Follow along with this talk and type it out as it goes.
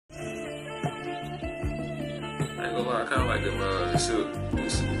I ain't gonna lie, I kinda like them suit.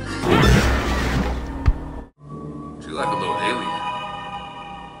 She's like a little alien.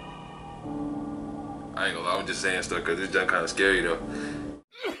 I ain't gonna lie, I'm just saying stuff because it's done kinda scary though.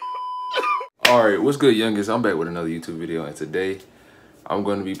 Alright, what's good, youngest? I'm back with another YouTube video, and today I'm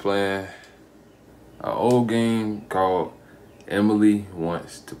gonna be playing an old game called Emily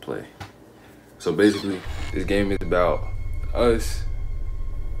Wants to Play. So basically, this game is about us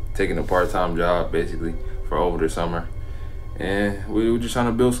taking a part-time job basically for over the summer, and we were just trying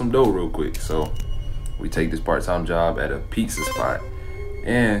to build some dough real quick. So we take this part-time job at a pizza spot,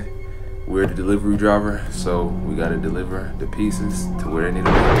 and we're the delivery driver, so we gotta deliver the pizzas to where they need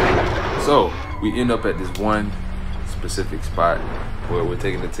to be. So we end up at this one specific spot where we're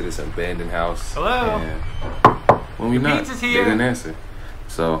taking it to this abandoned house. Hello. And when we knock, they didn't answer.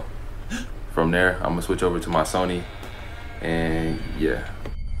 So from there, I'm gonna switch over to my Sony, and yeah.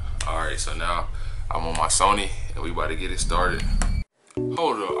 All right, so now I'm on my Sony, and we about to get it started.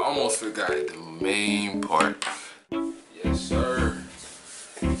 Hold up, I almost forgot the main part. Yes, sir.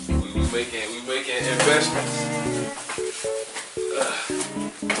 We making investments.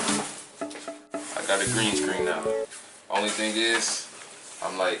 I got a green screen now. Only thing is,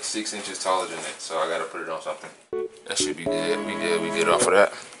 I'm like 6 inches taller than it, so I gotta put it on something. That should be good. We good off of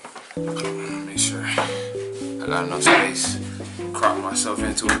that. Make sure I got enough space. Crop myself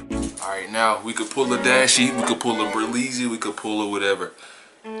into it. All right, now we could pull a dashie, we could pull a Berleezy, we could pull a whatever.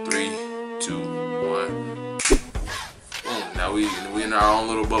 3, 2, 1. Boom. Now we in our own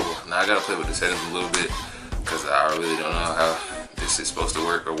little bubble. Now I gotta play with the settings a little bit because I really don't know how this is supposed to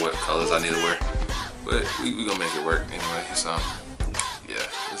work or what colors I need to wear. But we gonna make it work anyway. So yeah,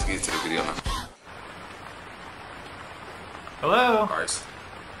 let's get to the video now. Hello. All right.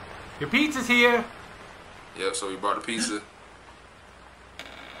 Your pizza's here. Yep. So we brought the pizza.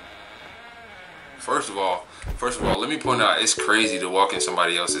 First of all, let me point out, it's crazy to walk in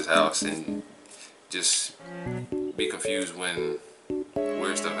somebody else's house and just be confused when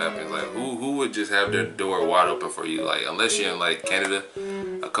weird stuff happens. Like, who would just have their door wide open for you? Like, unless you're in like Canada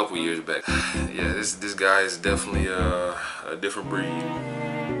a couple years back. Yeah, this guy is definitely a different breed.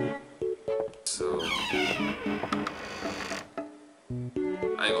 So I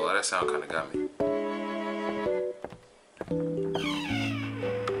ain't gonna lie, that sound kind of got me.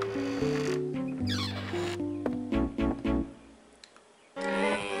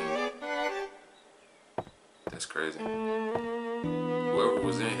 That's crazy. Whoever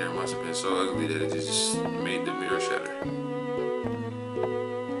was in here must have been so ugly that it just made the mirror shatter.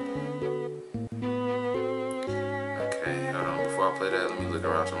 Okay, hold on. Before I play that, let me look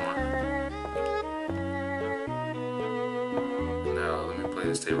around some more. Now, let me play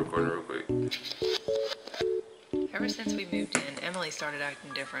this tape recorder real quick. Ever since we moved in, Emily started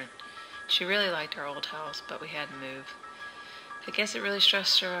acting different. She really liked our old house, but we had to move. I guess it really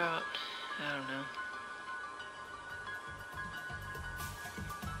stressed her out. I don't know.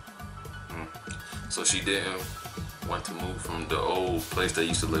 So she didn't want to move from the old place they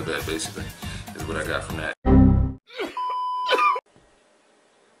used to live at, basically, is what I got from that.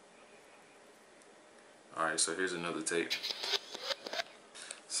 Alright, so here's another tape.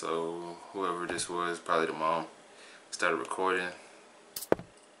 So whoever this was, probably the mom, started recording.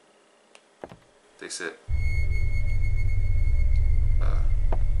 They said,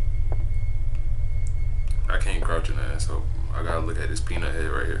 I can't crouch in that, so I gotta look at this peanut head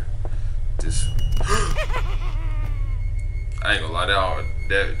right here. Just, I ain't gonna lie,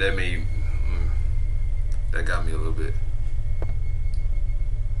 that made, that got me a little bit.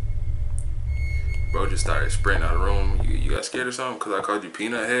 Bro just started sprinting out of the room. You got scared or something? Cause I called you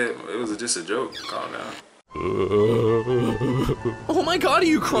peanut head? It was just a joke. Calm down. Oh my God, are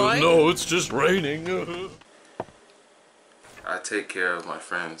you crying? No, it's just raining. I take care of my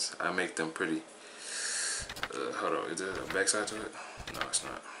friends. I make them pretty. Hold on, is there a backside to it? No, it's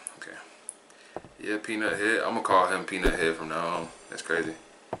not. Okay. Yeah, Peanut Head. I'm gonna call him Peanut Head from now on. That's crazy.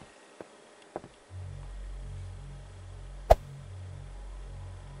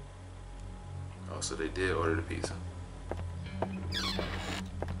 Oh, so they did order the pizza.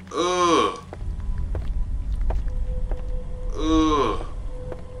 Ugh. Ugh.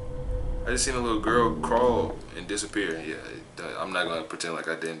 I just seen a little girl crawl and disappear. Yeah, I'm not gonna pretend like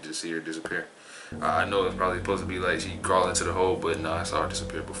I didn't just see her disappear. I know it's probably supposed to be like she crawled into the hole, but no, I saw her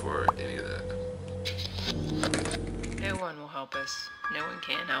disappear before any of that. No one will help us. No one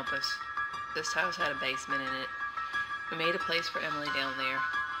can help us. This house had a basement in it. We made a place for Emily down there.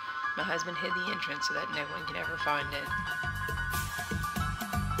 My husband hid the entrance so that no one can ever find it.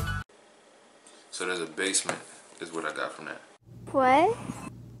 So there's a basement, is what I got from that. What?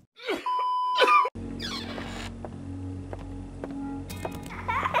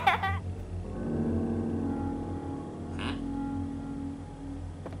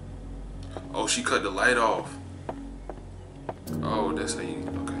 she cut the light off. Oh, that's how you,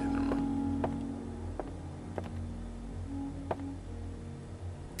 okay, never mind.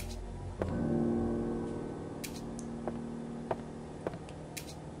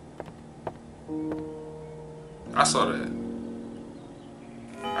 I saw that.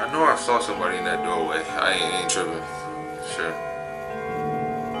 I know I saw somebody in that doorway. I ain't tripping. Sure.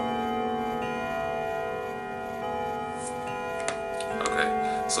 Okay,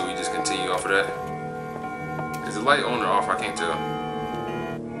 so we just continue off of that. Is the light on or off? I can't tell.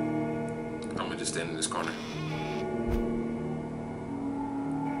 I'm gonna just stand in this corner.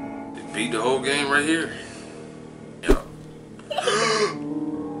 It beat the whole game right here. Yeah.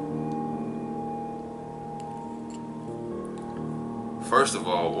 First of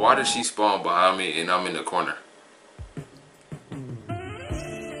all, why did she spawn behind me and I'm in the corner? I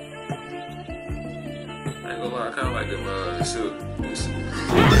ain't gonna lie, I kinda like them suit.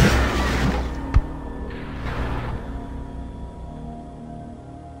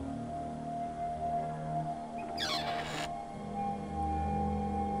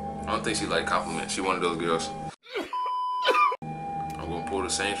 I don't think she like compliments. She one of those girls. I'm gonna pull the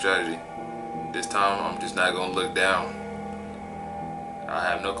same strategy. This time I'm just not gonna look down. I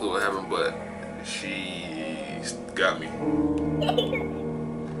have no clue what happened, but she got me.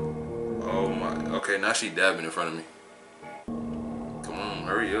 Oh my, okay, now she dabbing in front of me. Come on,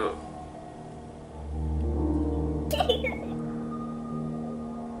 hurry up.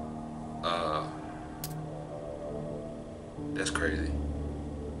 That's crazy.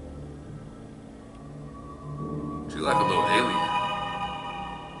 She's like a little alien.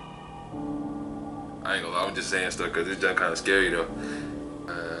 I ain't gonna lie, I'm just saying stuff because it's done kind of scary though.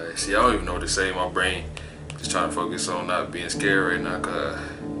 See, I don't even know what to say. My brain just trying to focus on not being scared right now, cause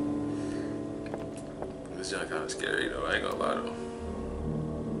it's done kind of scary though. I ain't gonna lie though.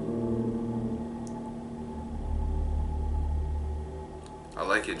 I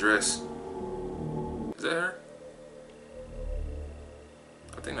like your dress. Is that her?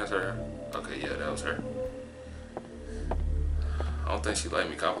 I think that's her. Okay, yeah, that was her. I don't think she liked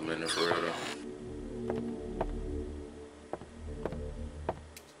me complimenting her for real though.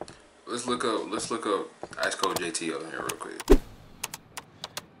 Let's look up Ice Cold JT over here real quick.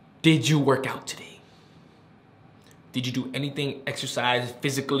 Did you work out today? Did you do anything exercise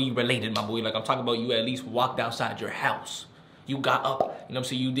physically related, my boy? Like I'm talking about you at least walked outside your house. You got up, you know what I'm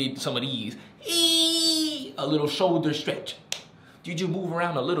saying? You did some of these. A little shoulder stretch. Did you move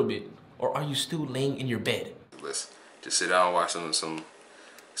around a little bit? Or are you still laying in your bed? Let's just sit down and watch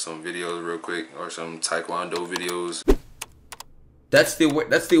some videos real quick, or some Taekwondo videos. That's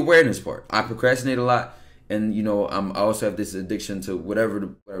the awareness part. I procrastinate a lot, and you know I also have this addiction to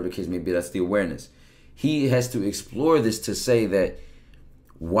whatever the case may be. That's the awareness. He has to explore this to say that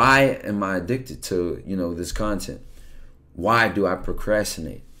why am I addicted to this content? Why do I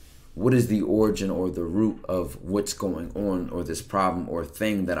procrastinate? What is the origin or the root of what's going on, or this problem or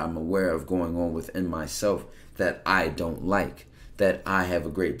thing that I'm aware of going on within myself that I don't like, that I have a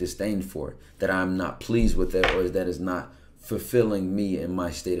great disdain for, that I'm not pleased with it, or that is not fulfilling me in my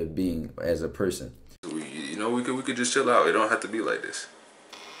state of being as a person. We could just chill out. It don't have to be like this.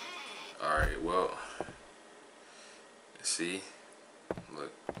 All right, well, see,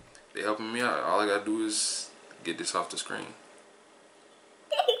 look, they helping me out. All I gotta do is get this off the screen.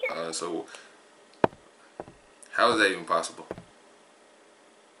 So how is that even possible?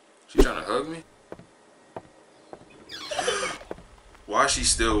 She trying to hug me? Why is she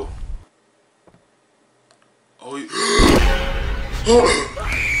still? Oh,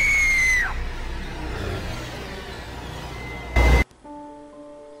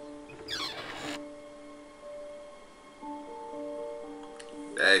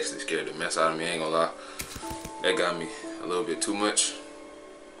 that actually scared the mess out of me, I ain't gonna lie. That got me a little bit too much.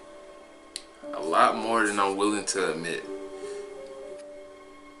 A lot more than I'm willing to admit.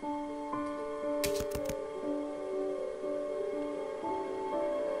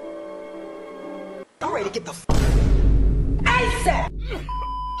 I'm ready to get the ASAP.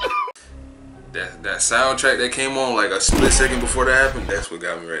 That soundtrack that came on like a split second before that happened, that's what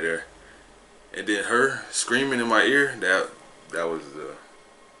got me right there. And then her screaming in my ear, that was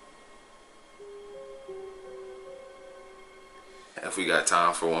if we got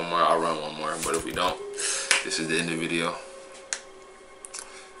time for one more, I'll run one more. But if we don't, this is the end of the video.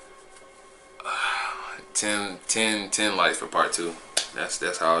 10 likes for part 2.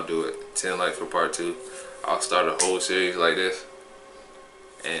 That's how I'll do it. 10 likes for part 2. I'll start a whole series like this.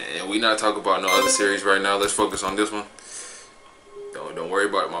 And we not talking about no other series right now. Let's focus on this one. Don't worry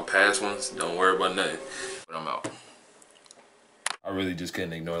about my past ones. Don't worry about nothing. But I'm out. really just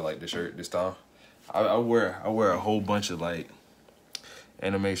couldn't ignore like the shirt this time. I wear a whole bunch of like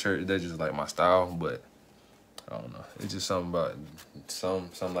anime shirts. That's just like my style, but I don't know. It's just something about some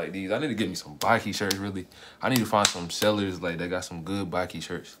like these. I need to get me some bikie shirts. Really, I need to find some sellers like that got some good bikie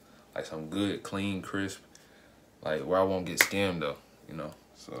shirts, like some good, clean, crisp, like where I won't get scammed though. You know.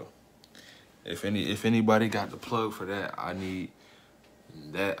 So if anybody got the plug for that, I need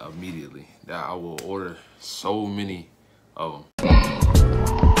that immediately. That I will order so many of them.